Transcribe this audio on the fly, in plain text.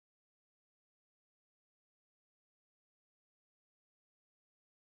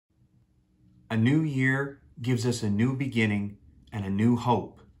A new year gives us a new beginning and a new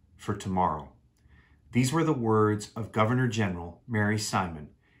hope for tomorrow. These were the words of Governor General Mary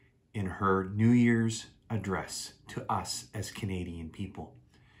Simon in her New Year's address to us as Canadian people.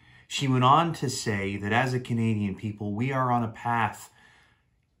 She went on to say that as a Canadian people, we are on a path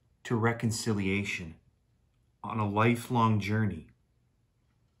to reconciliation, on a lifelong journey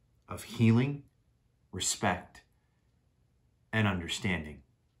of healing, respect, and understanding.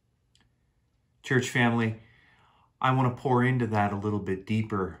 Church family, I want to pour into that a little bit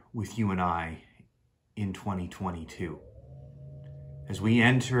deeper with you and I in 2022. As we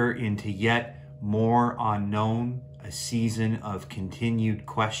enter into yet more unknown, a season of continued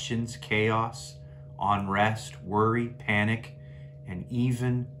questions, chaos, unrest, worry, panic, and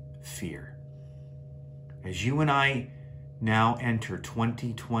even fear. As you and I now enter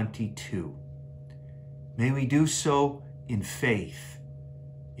 2022, may we do so in faith,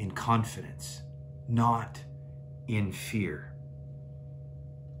 in confidence, not in fear.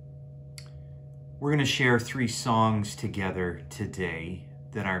 We're going to share 3 songs together today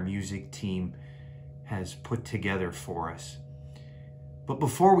that our music team has put together for us. But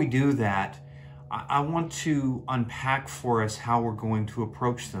before we do that, I want to unpack for us how we're going to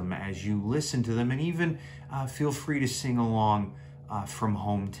approach them as you listen to them, and even feel free to sing along from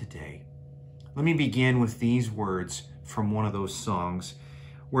home today. Let me begin with these words from one of those songs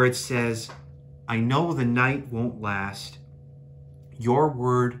where it says, "I know the night won't last. Your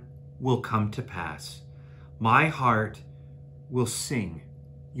word will come to pass. My heart will sing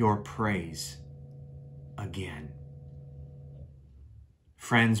your praise again."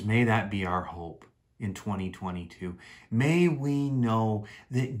 Friends, may that be our hope in 2022. May we know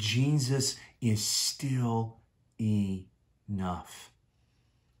that Jesus is still enough.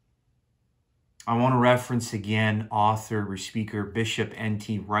 I want to reference again author, speaker, Bishop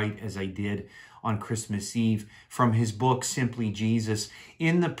N.T. Wright, as I did on Christmas Eve, from his book, Simply Jesus.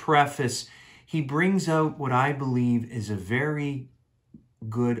 In the preface, he brings out what I believe is a very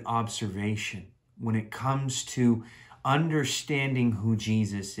good observation when it comes to understanding who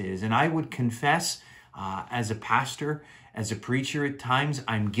Jesus is. And I would confess, as a pastor, as a preacher, at times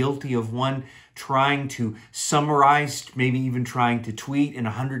I'm guilty of one trying to summarize, maybe even trying to tweet in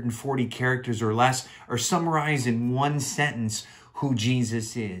 140 characters or less, or summarize in one sentence who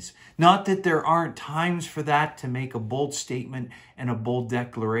Jesus is. Not that there aren't times for that to make a bold statement and a bold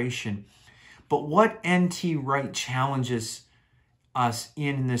declaration, but what N.T. Wright challenges us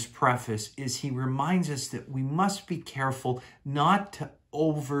in this preface is he reminds us that we must be careful not to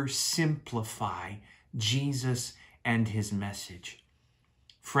oversimplify Jesus and his message.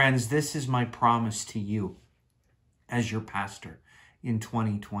 Friends, this is my promise to you as your pastor in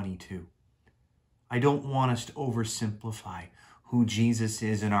 2022. I don't want us to oversimplify who Jesus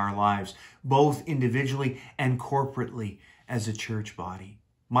is in our lives, both individually and corporately as a church body.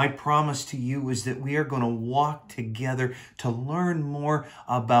 My promise to you is that we are going to walk together to learn more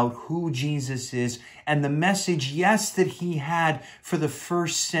about who Jesus is and the message, yes, that he had for the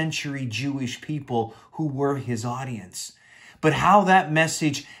first century Jewish people who were his audience, but how that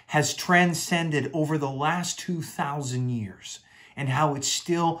message has transcended over the last 2,000 years and how it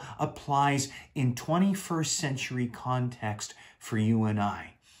still applies in 21st century context for you and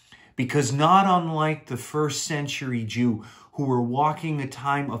I. Because not unlike the first century Jew who were walking a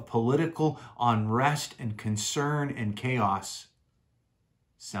time of political unrest and concern and chaos.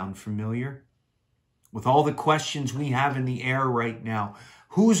 Sound familiar? With all the questions we have in the air right now,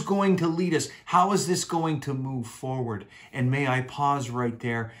 who's going to lead us? How is this going to move forward? And may I pause right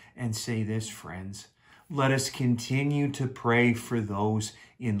there and say this, friends. Let us continue to pray for those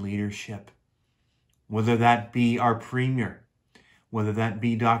in leadership, whether that be our premier, whether that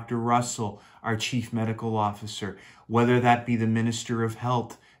be Dr. Russell, our Chief Medical Officer, whether that be the Minister of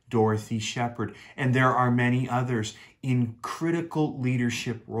Health, Dorothy Shepherd, and there are many others in critical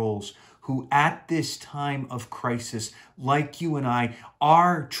leadership roles who at this time of crisis, like you and I,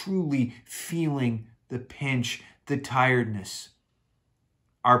 are truly feeling the pinch, the tiredness.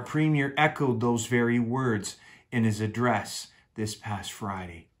 Our Premier echoed those very words in his address this past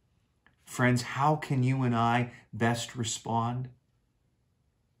Friday. Friends, how can you and I best respond?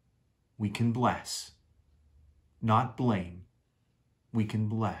 We can bless, not blame. We can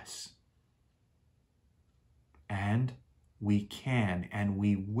bless. And we can and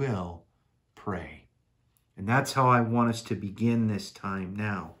we will pray. And that's how I want us to begin this time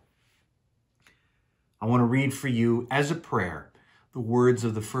now. I want to read for you as a prayer the words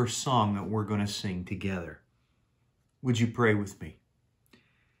of the first song that we're going to sing together. Would you pray with me?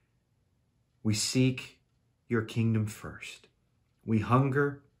 We seek your kingdom first. We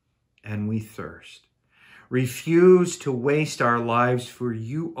hunger and we thirst. Refuse to waste our lives, for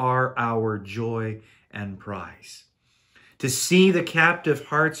you are our joy and prize. To see the captive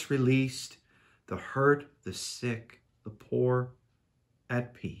hearts released, the hurt, the sick, the poor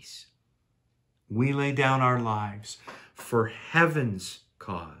at peace. We lay down our lives for heaven's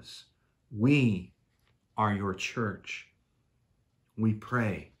cause. We are your church. We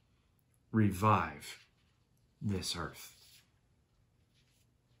pray, revive this earth.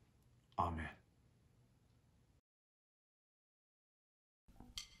 Amen.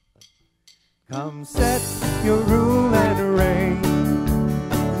 Come set your rule and reign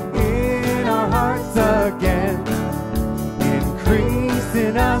in our hearts again. Increase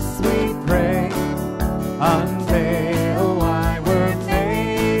in us, we pray, unveil why we're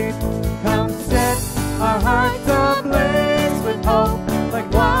made. Come set our hearts ablaze with hope, like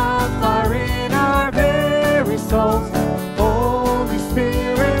wildfire in our very souls. Holy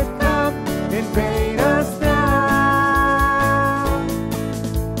Spirit, come invade us now.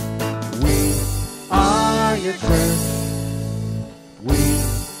 Your church, we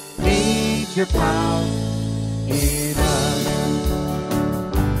need your power in us.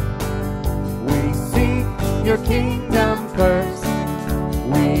 We seek your kingdom first.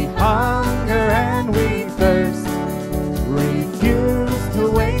 We hunger and we thirst. Refuse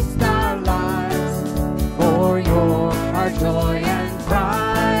to waste our lives, for you're our joy and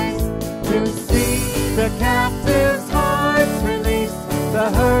prize. To see the captives' hearts release,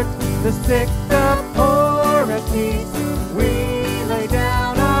 the hurt, the sick, the poor at peace. We lay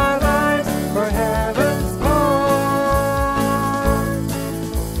down our lives for heaven's cause.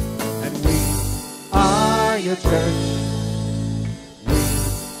 And we are your church. We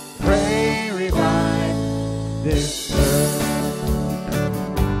pray, revive this earth.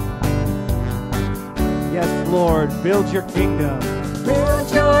 Yes, Lord, build your kingdom.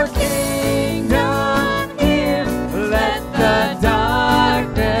 Build your kingdom here. Let the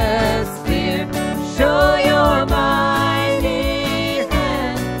darkness fear. Show your mighty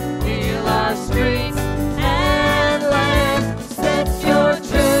hand, heal our streets and land. Set your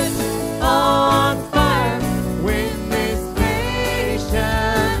church on fire, win this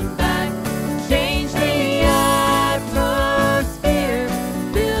nation back. Change the atmosphere,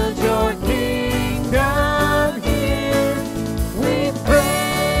 build your kingdom here. We pray.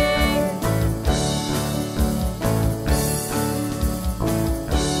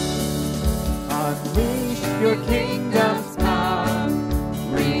 Unleash your kingdom's power,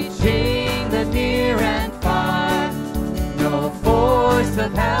 reaching the near and far. No force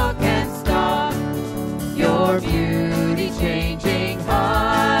of hell can stop your beauty changing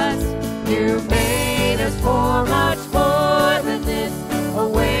hearts. You made us for much more than this.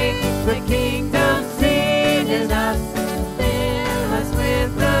 Awake the kingdom seed in us. Fill us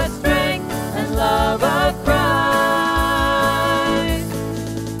with the strength and love of Christ.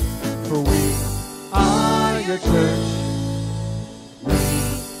 For we are your church. We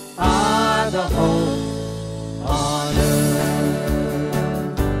are the hope on earth.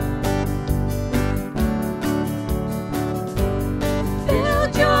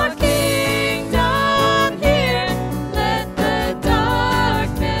 Build your kingdom here. Let the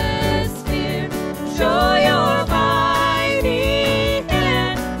darkness fear. Show your mighty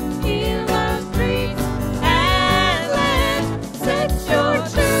hand. Heal our streets and land. Set your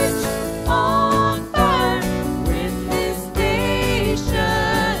church on fire. Win this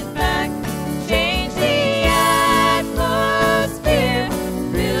nation back. Change the atmosphere.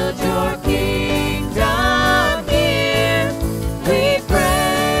 Build your kingdom here. We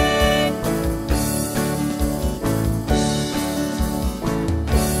pray.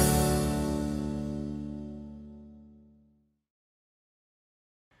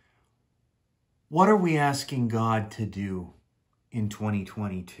 What are we asking God to do in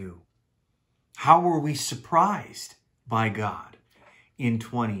 2022? How were we surprised by God in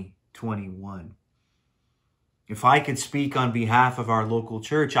 2021? If I could speak on behalf of our local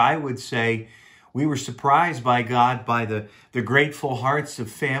church, I would say we were surprised by God, by the grateful hearts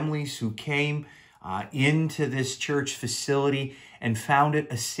of families who came into this church facility and found it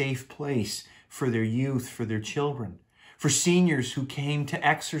a safe place for their youth, for their children, for seniors who came to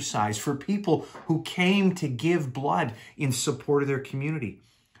exercise, for people who came to give blood in support of their community.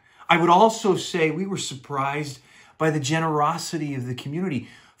 I would also say we were surprised by the generosity of the community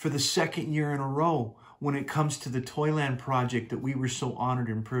for the second year in a row when it comes to the Toyland project that we were so honored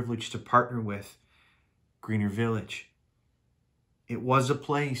and privileged to partner with, Greener Village. It was a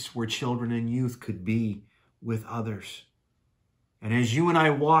place where children and youth could be with others. And as you and I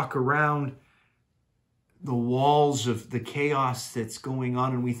walk around the walls of the chaos that's going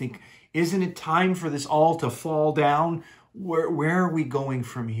on, and we think, isn't it time for this all to fall down? Where are we going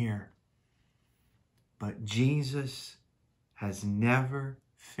from here? But Jesus has never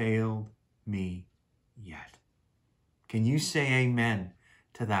failed me yet. Can you say amen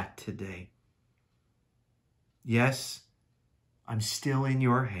to that today? Yes, I'm still in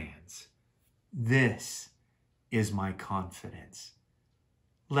your hands. This is my confidence.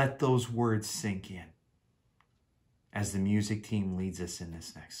 Let those words sink in as the music team leads us in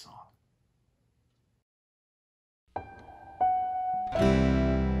this next song.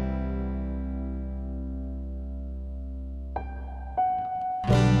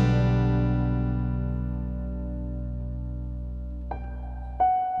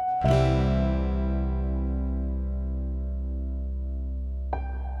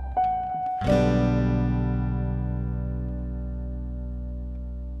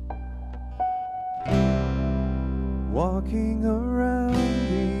 Walking around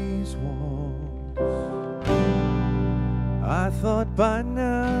these walls, I thought by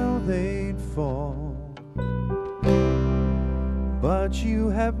now they'd fall, but you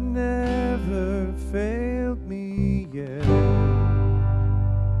have never failed me yet.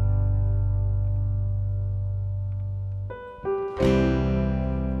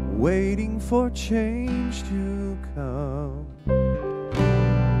 Waiting for change to come,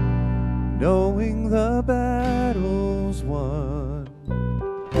 knowing the battle's won,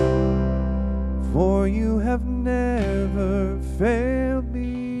 for you have never failed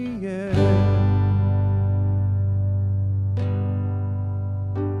me yet.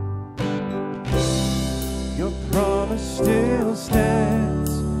 Your promise still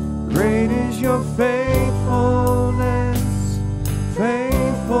stands, great is your faithfulness,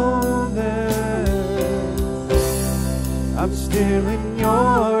 faithfulness. I'm still in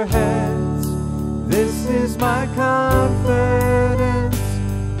your hands. This is my confidence.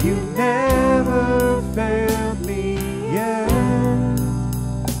 You never failed me yet.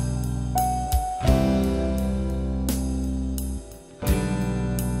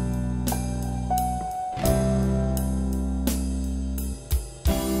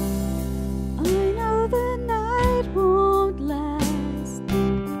 I know the night won't last.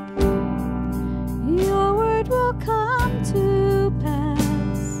 Your word will come to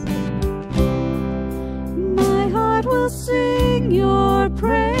pass. My heart will sing your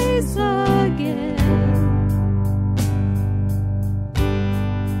praise again.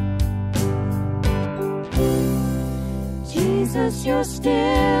 Jesus, you're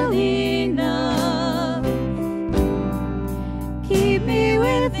still enough. Keep me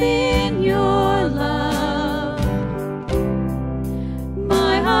within your love.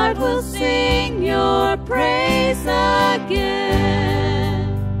 My heart will sing your praise again.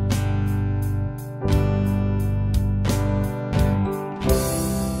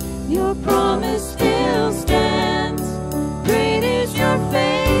 Your promise still stands. Great is your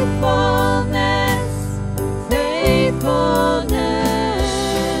faithfulness, faithfulness.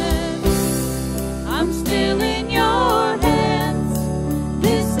 I'm still in your hands.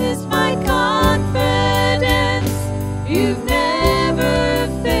 This is my confidence. You've never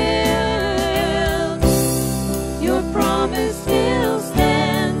failed. Your promise still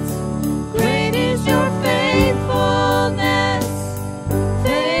stands. Great is your faithfulness,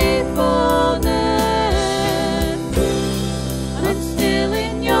 faithfulness. I'm still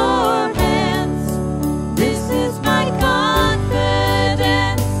in your hands. This is my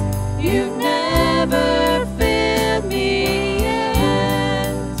confidence. You've never failed me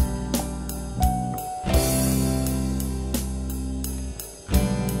yet.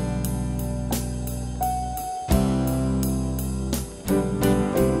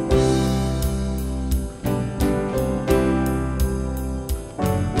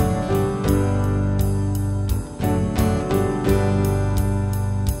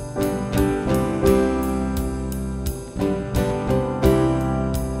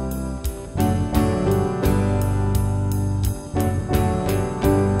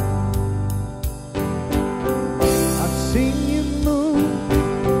 I've seen you move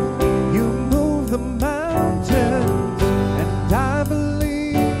the mountains, and I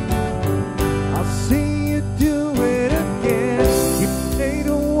believe I'll see you do it again. You made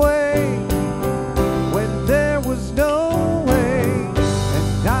a way when there was no way,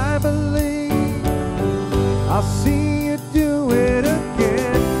 and I believe I'll see you do it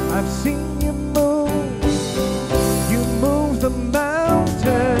again. I've seen you move the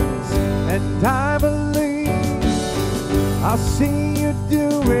mountains, and I believe I'll see you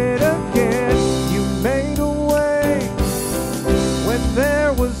do it again. You made a way when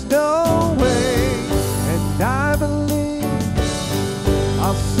there was no way, and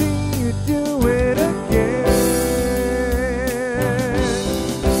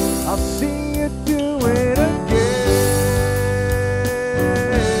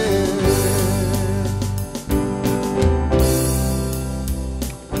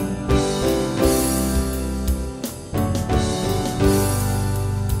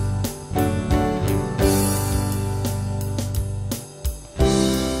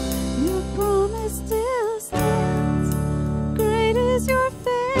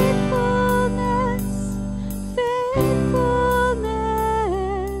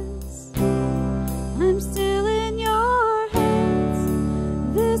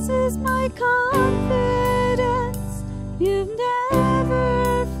is my confidence. You've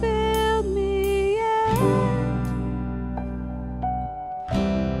never failed me yet.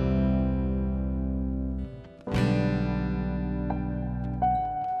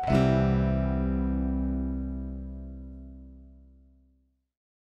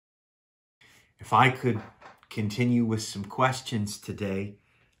 If I could continue with some questions today,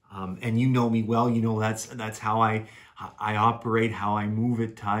 and you know me well, you know that's how I operate, how I move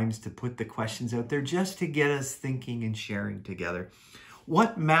at times, to put the questions out there just to get us thinking and sharing together.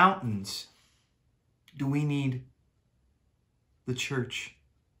 What mountains do we need the church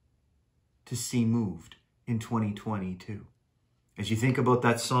to see moved in 2022? As you think about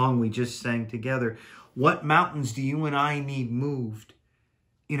that song we just sang together, what mountains do you and I need moved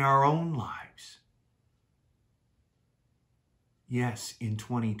in our own lives? Yes, in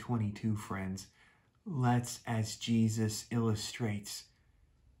 2022, friends, let's, as Jesus illustrates,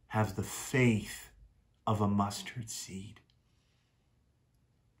 have the faith of a mustard seed.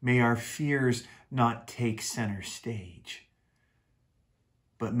 May our fears not take center stage,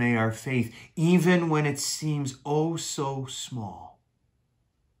 but may our faith, even when it seems oh so small,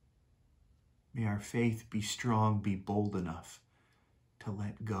 may our faith be strong, be bold enough to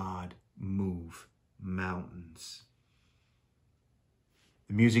let God move mountains.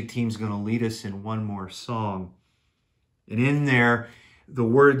 The music team's going to lead us in one more song. And in there, the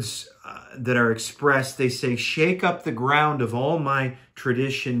words that are expressed, they say, shake up the ground of all my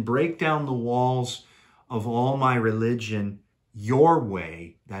tradition, break down the walls of all my religion. Your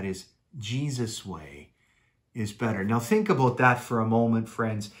way, that is Jesus' way, is better. Now think about that for a moment,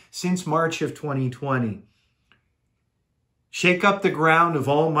 friends. Since March of 2020, shake up the ground of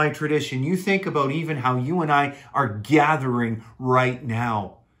all my tradition. You think about even how you and I are gathering right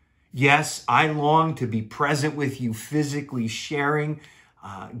now. Yes, I long to be present with you physically, sharing,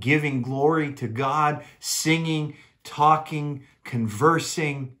 giving glory to God, singing, talking,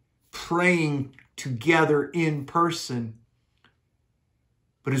 conversing, praying together in person.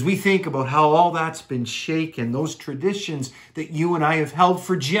 But as we think about how all that's been shaken, those traditions that you and I have held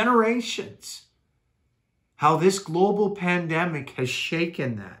for generations, how this global pandemic has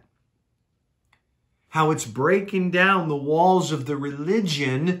shaken that, how it's breaking down the walls of the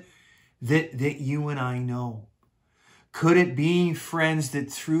religion that you and I know. Could it be, friends,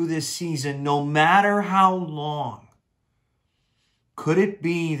 that through this season, no matter how long, could it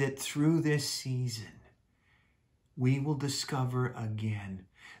be that through this season, we will discover again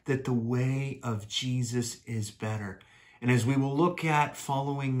that the way of Jesus is better? And as we will look at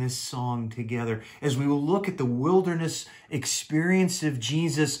following this song together, as we will look at the wilderness experience of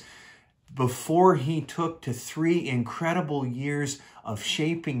Jesus before he took to 3 incredible years of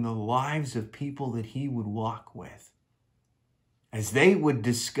shaping the lives of people that he would walk with, as they would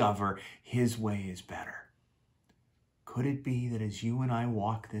discover his way is better. Could it be that as you and I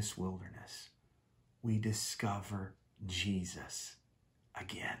walk this wilderness, we discover Jesus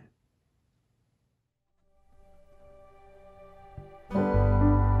again?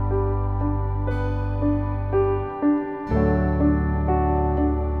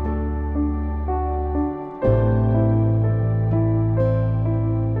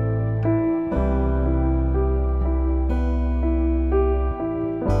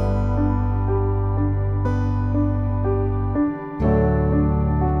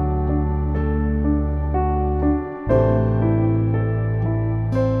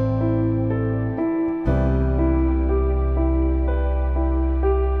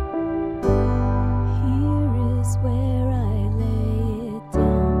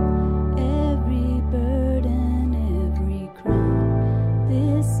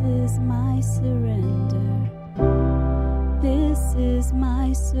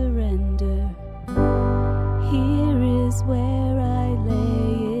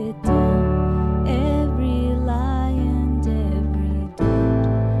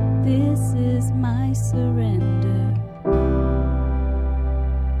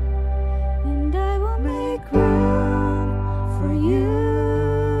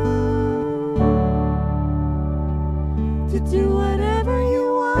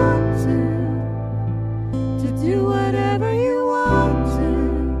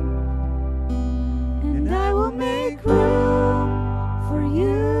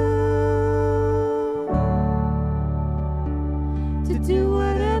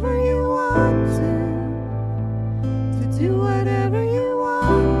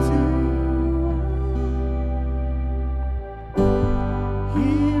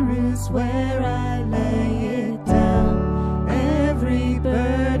 Where I lay it down.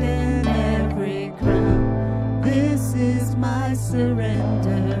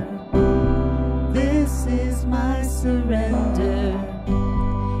 surrender. This is my surrender.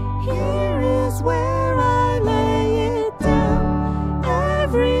 Here is where I lay it down,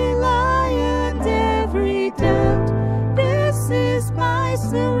 every lie and every doubt. This is my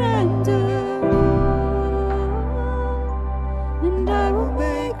surrender, and I will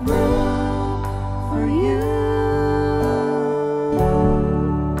make room for you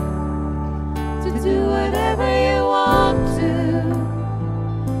to do whatever you want to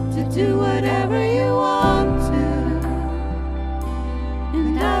do whatever you want to,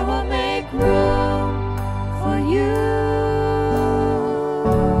 and I will make room for you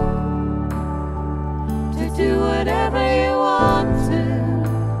to do whatever you want to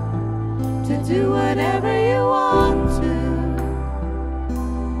do whatever you want to,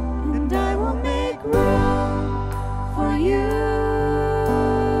 and I will make room for you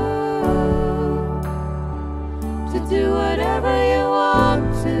to do whatever you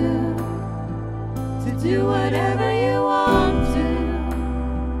want to do whatever you want to,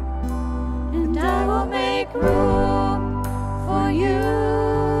 and I will make room for you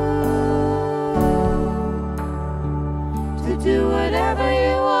to do whatever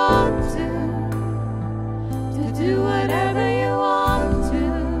you want to do whatever you want to.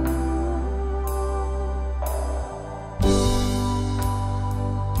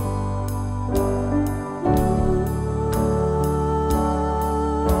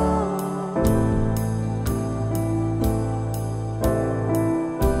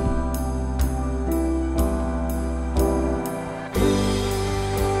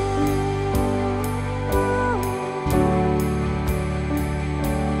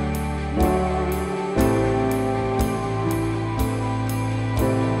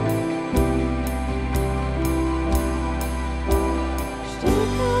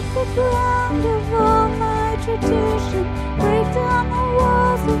 The ground of all my tradition, break down the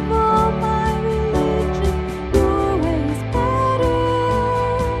walls of all my religion. Your way is better,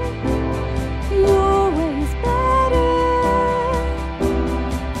 your way is better.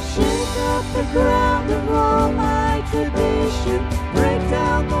 Shake up the ground of all my tradition, break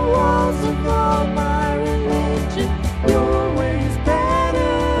down the walls of all my religion. Your way is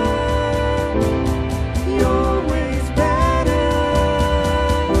better, your way is better.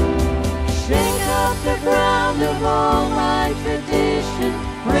 Shake up the ground of all my tradition,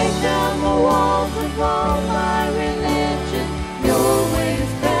 break down the walls of all my religion. Your way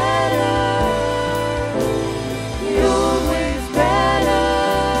is better, your way is better.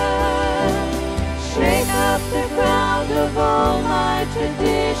 Shake up the ground of all my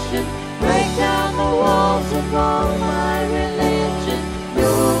tradition, break down the walls of all my religion.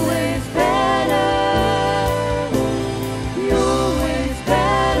 Your way is better, your way is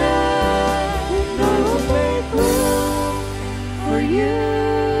better, and I will make room for you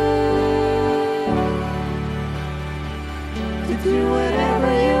to do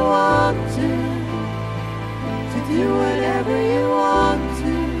whatever you want to do whatever you want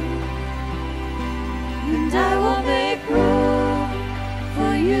to, and I will make room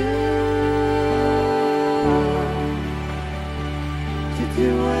for you to do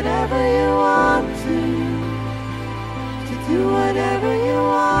whatever you want to do whatever you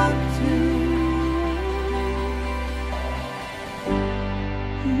want to.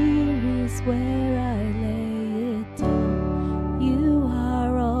 Here is where I lay it down. You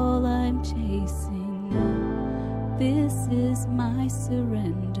are all I'm chasing now. This is my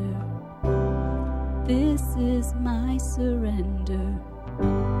surrender. This is my surrender.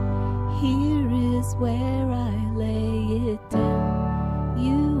 Here is where I lay it down.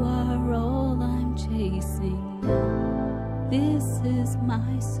 You are all I'm chasing now. This is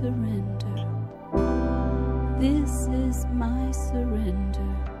my surrender. This is my surrender.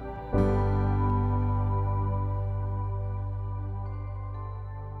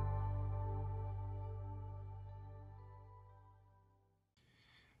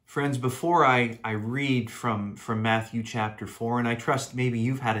 Friends, before I read from Matthew chapter 4, and I trust maybe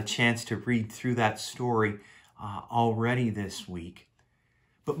you've had a chance to read through that story already this week.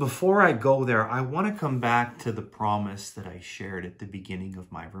 But before I go there, I want to come back to the promise that I shared at the beginning of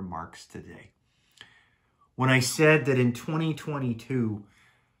my remarks today. When I said that in 2022,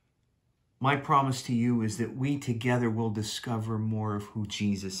 my promise to you is that we together will discover more of who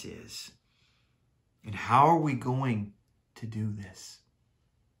Jesus is. And how are we going to do this?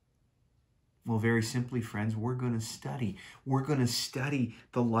 Well, very simply, friends, we're going to study. We're going to study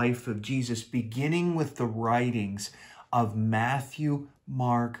the life of Jesus, beginning with the writings of Matthew,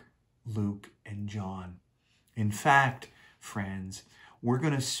 Mark, Luke, and John. In fact, friends, we're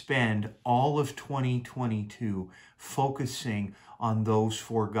going to spend all of 2022 focusing on those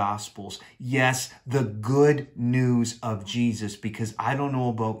 4 Gospels. Yes, the good news of Jesus, because I don't know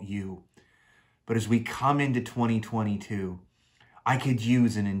about you, but as we come into 2022, I could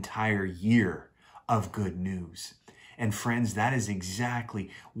use an entire year of good news. And friends, that is exactly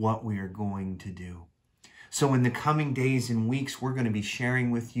what we are going to do. So in the coming days and weeks, we're going to be sharing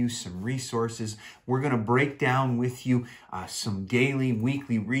with you some resources. We're going to break down with you some daily,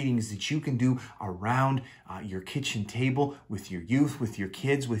 weekly readings that you can do around your kitchen table with your youth, with your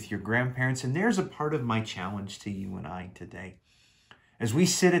kids, with your grandparents. And there's a part of my challenge to you and I today. As we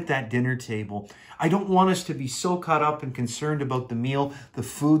sit at that dinner table, I don't want us to be so caught up and concerned about the meal, the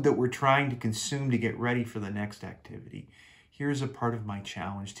food that we're trying to consume to get ready for the next activity. Here's a part of my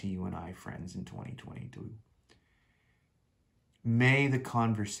challenge to you and I, friends, in 2022. May the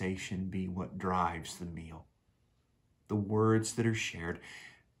conversation be what drives the meal, the words that are shared.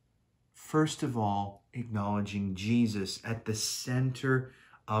 First of all, acknowledging Jesus at the center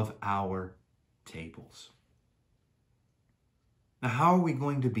of our tables. Now, how are we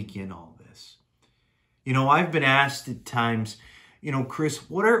going to begin all this? You know, I've been asked at times, Chris,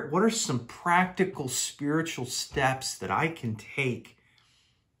 what are some practical spiritual steps that I can take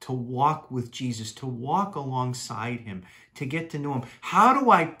to walk with Jesus, to walk alongside him, to get to know him? How do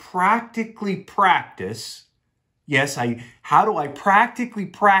I practically practice? How do I practically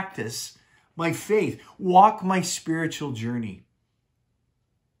practice my faith, walk my spiritual journey?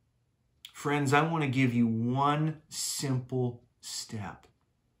 Friends, I want to give you one simple step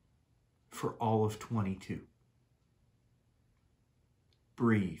for all of 22.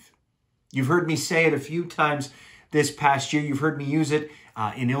 Breathe. You've heard me say it a few times this past year. You've heard me use it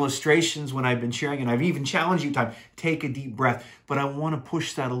in illustrations when I've been sharing, and I've even challenged you time. Take a deep breath. But I want to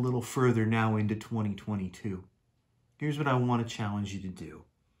push that a little further now into 2022. Here's what I want to challenge you to do.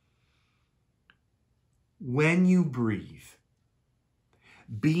 When you breathe,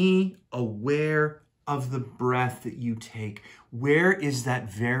 be aware of the breath that you take. Where is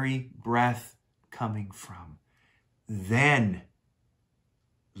that very breath coming from? Then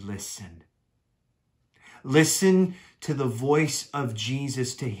listen. Listen to the voice of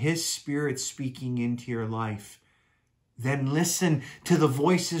Jesus, to his Spirit speaking into your life. Then listen to the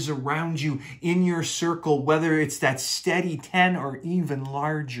voices around you in your circle, whether it's that steady 10 or even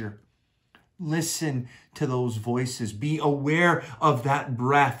larger. Listen to those voices. Be aware of that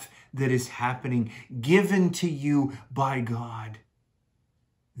breath that is happening, given to you by God.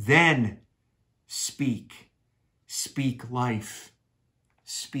 Then speak. Speak life.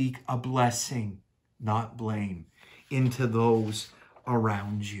 Speak a blessing, not blame, into those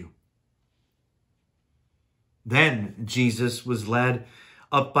around you. Then Jesus was led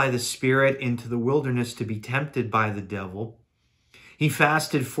up by the Spirit into the wilderness to be tempted by the devil. He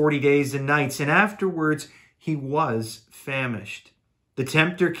fasted 40 days and nights, and afterwards he was famished. The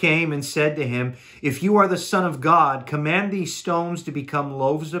tempter came and said to him, "If you are the Son of God, command these stones to become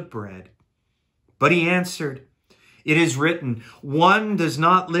loaves of bread." But he answered, "It is written, one does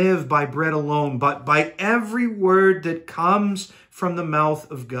not live by bread alone, but by every word that comes from the mouth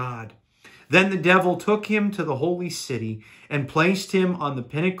of God." Then the devil took him to the holy city and placed him on the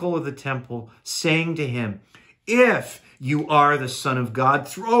pinnacle of the temple, saying to him, "If you are the Son of God,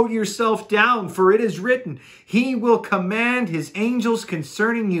 throw yourself down, for it is written, he will command his angels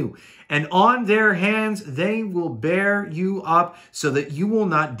concerning you, and on their hands they will bear you up, so that you will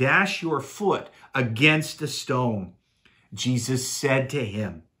not dash your foot against a stone." Jesus said to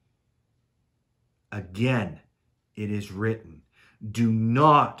him, "Again, it is written, do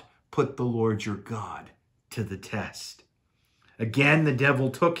not put the Lord your God to the test." Again, the devil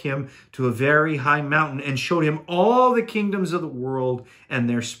took him to a very high mountain and showed him all the kingdoms of the world and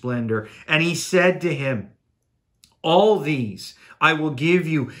their splendor. And he said to him, "All these I will give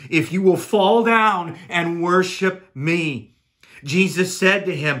you if you will fall down and worship me." Jesus said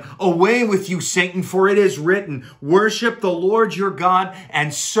to him, "Away with you, Satan, for it is written, worship the Lord your God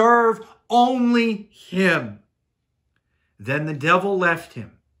and serve only him." Then the devil left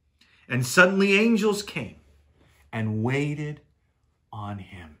him, and suddenly angels came and waited on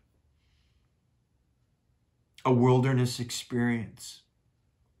him. A wilderness experience,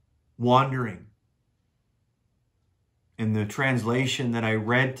 wandering. In the translation that I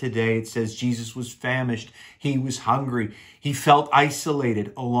read today, it says Jesus was famished. He was hungry. He felt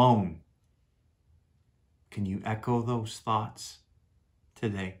isolated, alone. Can you echo those thoughts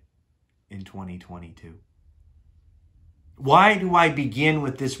today in 2022? Why do I begin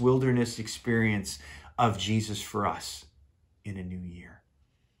with this wilderness experience of Jesus for us in a new year?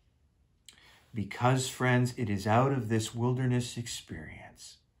 Because, friends, it is out of this wilderness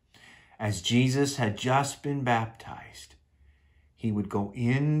experience, as Jesus had just been baptized, he would go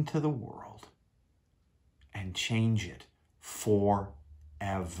into the world and change it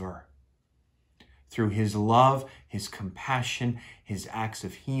forever. Through his love, his compassion, his acts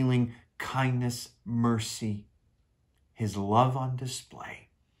of healing, kindness, mercy, his love on display,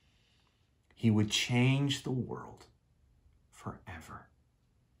 he would change the world forever.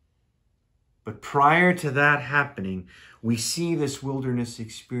 But prior to that happening, we see this wilderness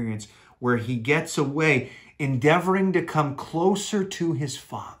experience where he gets away, endeavoring to come closer to his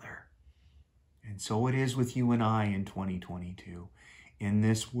Father. And so it is with you and I in 2022. In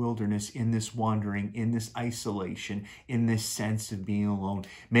this wilderness, in this wandering, in this isolation, in this sense of being alone.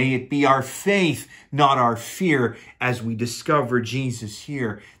 May it be our faith, not our fear, as we discover Jesus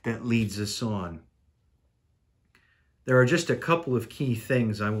here, that leads us on. There are just a couple of key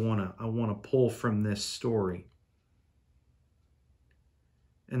things I want to pull from this story.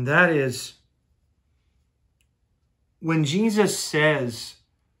 And that is, when Jesus says,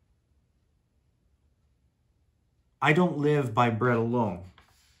 I don't live by bread alone,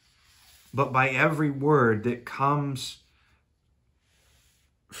 but by every word that comes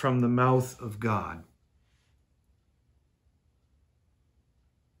from the mouth of God.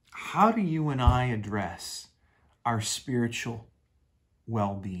 How do you and I address our spiritual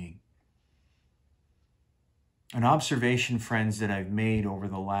well-being? An observation, friends, that I've made over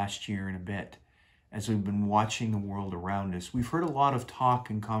the last year and a bit as we've been watching the world around us. We've heard a lot of talk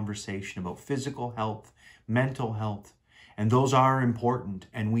and conversation about physical health, mental health, and those are important,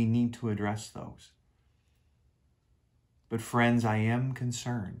 and we need to address those. But friends, I am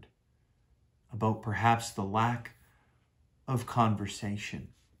concerned about perhaps the lack of conversation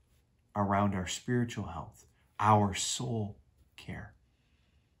around our spiritual health, our soul care.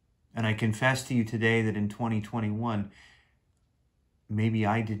 And I confess to you today that in 2021, maybe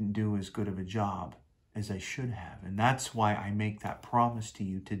I didn't do as good of a job as I should have. And that's why I make that promise to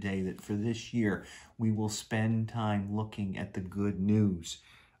you today that for this year, we will spend time looking at the good news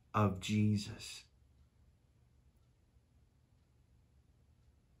of Jesus.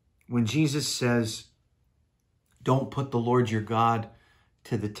 When Jesus says, don't put the Lord your God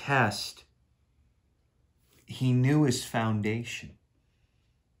to the test, he knew his foundation.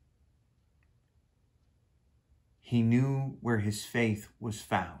 He knew where his faith was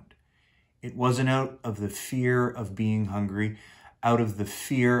found. It wasn't out of the fear of being hungry, out of the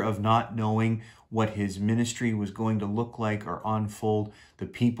fear of not knowing what his ministry was going to look like or unfold, the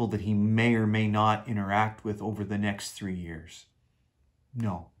people that he may or may not interact with over the next 3 years.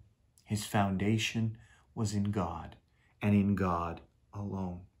 No, his foundation was in God and in God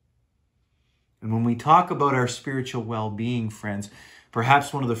alone. And when we talk about our spiritual well-being, friends,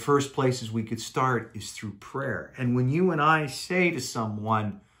 perhaps one of the first places we could start is through prayer. And when you and I say to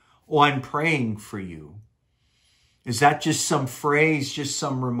someone, oh, I'm praying for you, is that just some phrase, just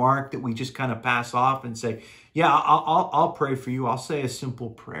some remark that we just kind of pass off and say, yeah, I'll pray for you. I'll say a simple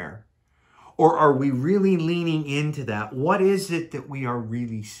prayer. Or are we really leaning into that? What is it that we are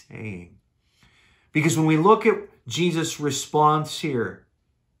really saying? Because when we look at Jesus' response here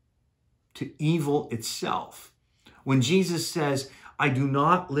to evil itself, when Jesus says, I do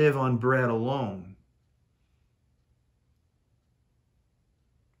not live on bread alone,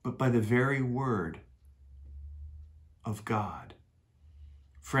 but by the very word of God.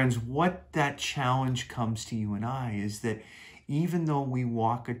 Friends, what that challenge comes to you and I is that even though we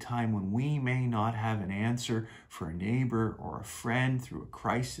walk a time when we may not have an answer for a neighbor or a friend through a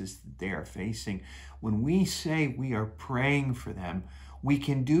crisis that they are facing, when we say we are praying for them, we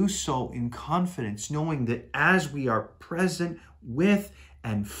can do so in confidence, knowing that as we are present with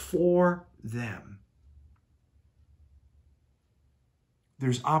and for them,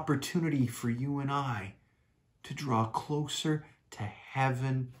 there's opportunity for you and I to draw closer to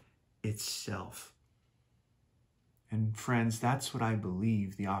heaven itself. And friends, that's what I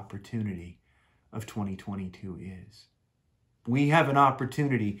believe the opportunity of 2022 is. We have an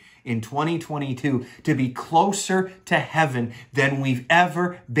opportunity in 2022 to be closer to heaven than we've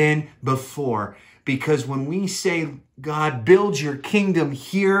ever been before. Because when we say, God, build your kingdom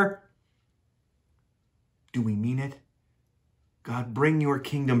here, do we mean it? God, bring your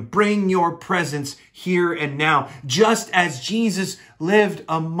kingdom, bring your presence here and now. Just as Jesus lived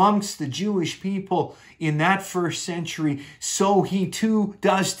amongst the Jewish people in that first century, so he too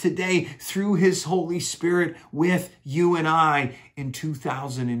does today through his Holy Spirit with you and I in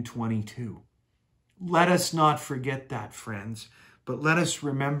 2022. Let us not forget that, friends, but let us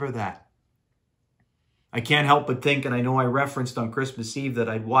remember that. I can't help but think, and I know I referenced on Christmas Eve that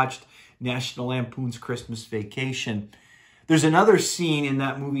I'd watched National Lampoon's Christmas Vacation. There's another scene in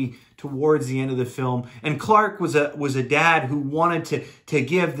that movie towards the end of the film, and Clark was a dad who wanted to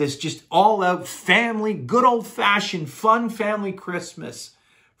give this just all-out family, good old-fashioned, fun family Christmas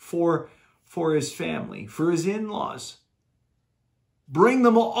for his family, for his in-laws. Bring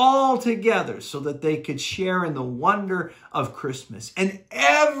them all together so that they could share in the wonder of Christmas. And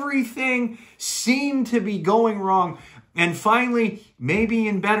everything seemed to be going wrong. And finally, maybe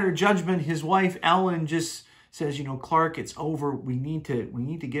in better judgment, his wife Ellen just says, you know, Clark, it's over. We need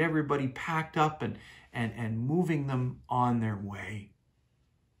to get everybody packed up and moving them on their way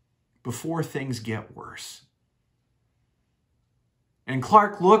before things get worse. And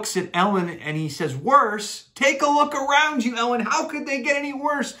Clark looks at Ellen and he says, worse? Take a look around you, Ellen. How could they get any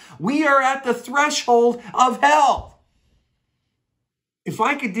worse? We are at the threshold of hell. If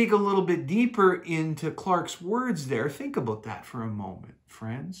I could dig a little bit deeper into Clark's words there, think about that for a moment,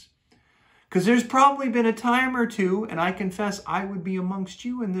 friends. Because there's probably been a time or two, and I confess I would be amongst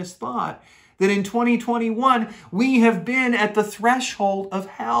you in this thought, that in 2021, we have been at the threshold of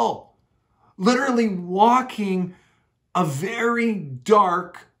hell. Literally walking a very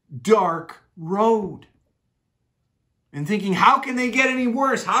dark, dark road. And thinking, how can they get any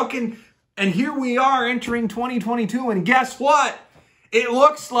worse? And here we are entering 2022, and guess what? It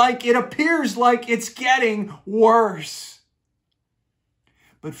appears like it's getting worse.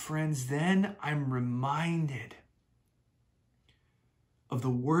 But friends, then I'm reminded of the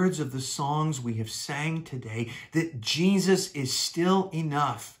words of the songs we have sang today, that Jesus is still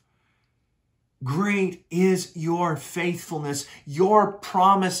enough. Great is your faithfulness. Your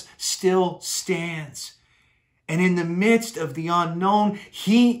promise still stands. And in the midst of the unknown,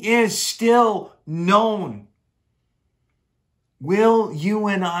 he is still known. Will you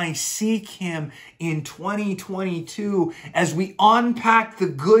and I seek him in 2022 as we unpack the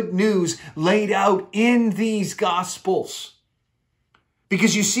good news laid out in these Gospels?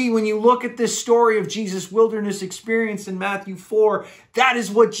 Because you see, when you look at this story of Jesus' wilderness experience in Matthew 4, that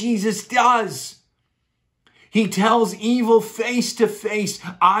is what Jesus does. He tells evil face to face,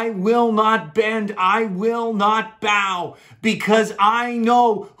 I will not bend, I will not bow, because I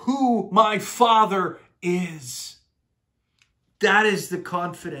know who my Father is. That is the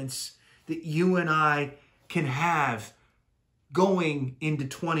confidence that you and I can have going into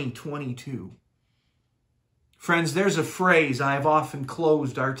 2022. Friends, there's a phrase I have often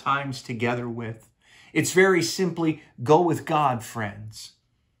closed our times together with. It's very simply, go with God, friends.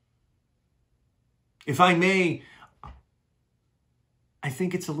 If I may, I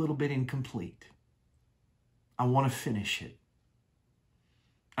think it's a little bit incomplete. I want to finish it.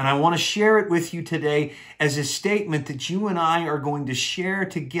 And I want to share it with you today as a statement that you and I are going to share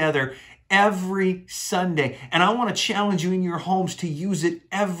together every Sunday. And I want to challenge you in your homes to use it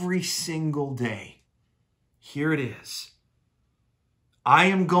every single day. Here it is. I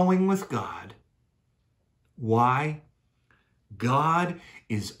am going with God. Why? God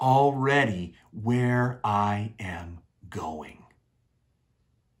is already where I am going.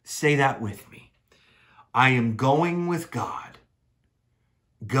 Say that with me. I am going with God.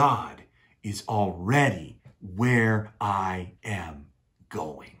 God is already where I am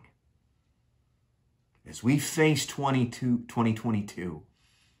going. As we face 2022,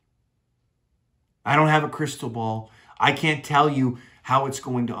 I don't have a crystal ball. I can't tell you how it's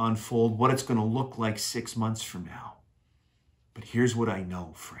going to unfold, what it's going to look like 6 months from now. But here's what I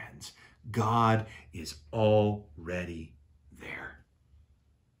know, friends. God is already there.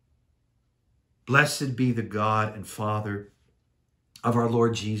 Blessed be the God and Father of our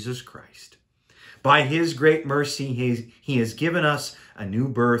Lord Jesus Christ. By his great mercy, he has given us a new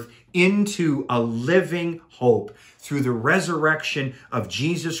birth into a living hope through the resurrection of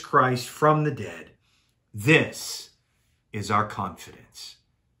Jesus Christ from the dead. This is our confidence.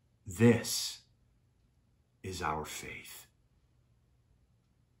 This is our faith.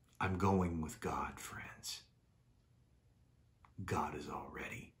 I'm going with God, friends. God is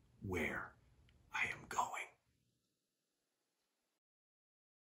already where I am going.